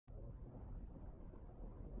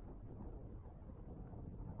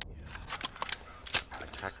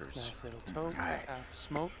Hackers. Nice little tote. All right. Half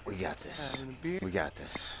smoke. We got this. Having a beer. We got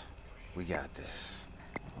this. We got this.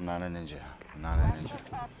 I'm not a ninja. I'm not a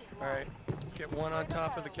ninja. Alright, let's get one on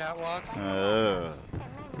top of the catwalks.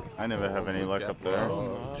 I never have any luck up there.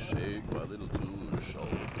 Shake my little tush on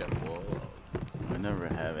the catwalk. I never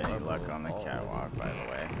have any luck on the catwalk, by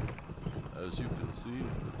the way. As you can see.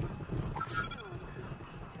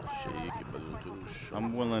 Shake my little tush.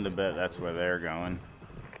 I'm willing to bet that's where they're going.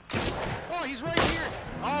 Oh, he's right here!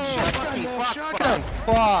 Oh, Shotgun, fuck, no, fuck, shotgun!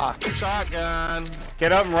 Fuck! Shotgun.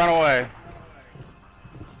 Get up and run away.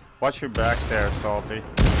 Watch your back there, Salty.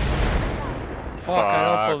 Fuck,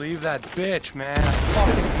 I don't believe that bitch, man. I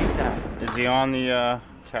fucking hate that. Is he on the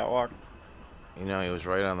catwalk? You know, he was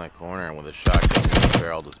right on that corner, and with a shotgun, he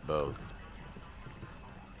barreled us both.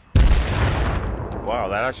 Wow,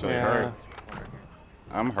 that actually hurt.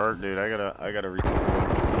 I'm hurt, dude. I gotta recover.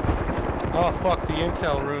 Oh fuck, the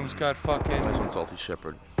intel room's got fucking... Nice one, Salty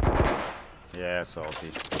Shepherd. Yeah, Salty.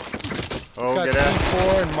 It's Oh, got get out.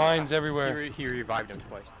 C4 and mines everywhere. He revived him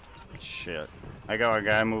twice. Shit. I got a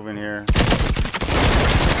guy moving here.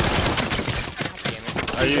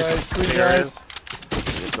 Are you serious? guys?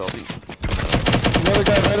 Yeah, Salty. Another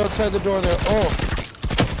guy right outside the door there. Oh,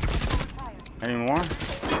 Any more?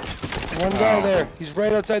 one guy there. He's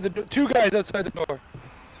right outside the door. Two guys outside the door.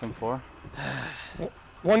 10-4.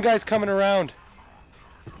 One guy's coming around.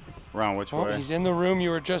 Around which Oh, way? he's in the room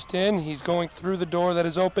you were just in. He's going through the door that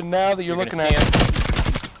is open now that you're looking gonna at. see him?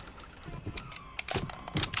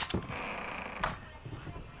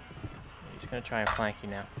 He's gonna try and flank you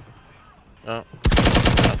now. Oh.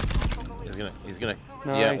 He's gonna.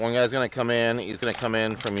 Nice. Yeah, one guy's gonna come in. He's gonna come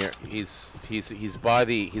in from your. He's by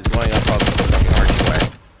the. He's going up the fucking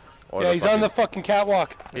archway. Or Yeah, he's on the fucking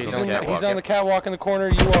catwalk. He's on the catwalk, He's on yeah. the catwalk in the corner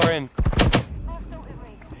you are in.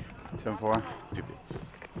 10-4.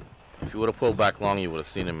 If you would have pulled back long, you would have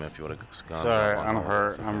seen him. If you would have gone. Sorry, long, I'm long.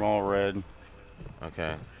 hurt. I'm all red.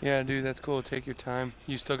 Okay. Yeah, dude, that's cool. Take your time.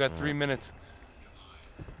 You still got 3 minutes.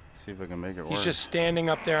 See if I can make it work. He's just standing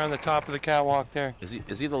up there on the top of the catwalk there. Is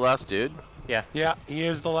he the last dude? Yeah. Yeah, he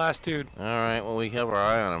is the last dude. All right. Well, we have our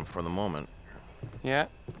eye on him for the moment. Yeah.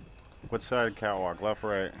 What side catwalk? Left,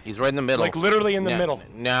 right? He's right in the middle. Like literally in the middle.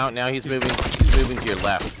 Now he's moving. He's moving to your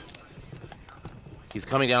left. He's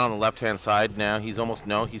coming down on the left-hand side now. He's almost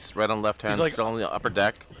He's right on the left hand. He's like- still on the upper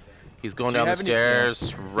deck. He's going Do you down the have any-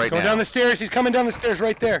 stairs right Going now. down the stairs. He's coming down the stairs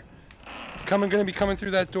right there. He's gonna be coming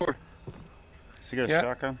through that door. Does he got a Yeah.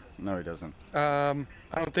 shotgun? No, he doesn't. I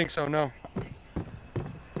don't think so, no.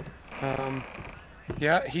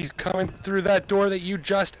 Yeah, he's coming through that door that you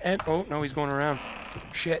just oh, no, he's going around.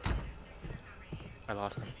 Shit. I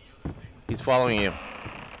lost him. He's following you.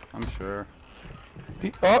 I'm sure.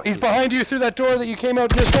 He's behind you through that door that you came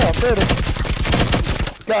out just now. There it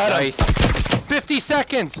is. Got him. Nice. 50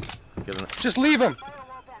 seconds. Get in- Just leave him.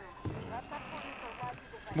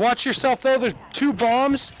 Watch yourself, though. There's 2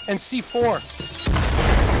 bombs and C4.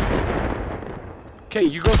 Okay,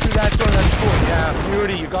 you go through that door. That's cool. Yeah,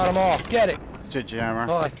 beauty. You got them all. Get it. It's a jammer.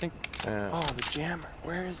 Oh, I think... Yeah. Oh, the jammer.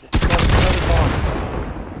 Where is it? Oh, it's another bomb.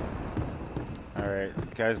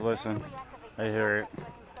 Alright, guys, listen. I hear it.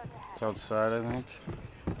 It's outside, I think.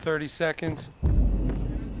 30 seconds.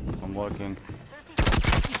 I'm looking.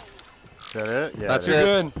 Is that it? Yeah. That's it is. it.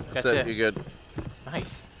 Good. That's That's it. it. You're good.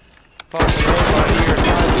 Nice. Fucking everybody, you're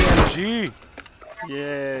goddamn G.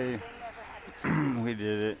 Yay. We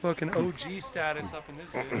did it. Fucking OG status up in this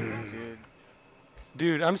bitch.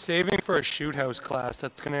 Dude, I'm saving for a shoot house class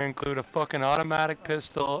that's gonna include a fucking automatic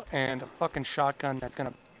pistol and a fucking shotgun that's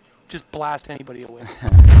gonna just blast anybody away.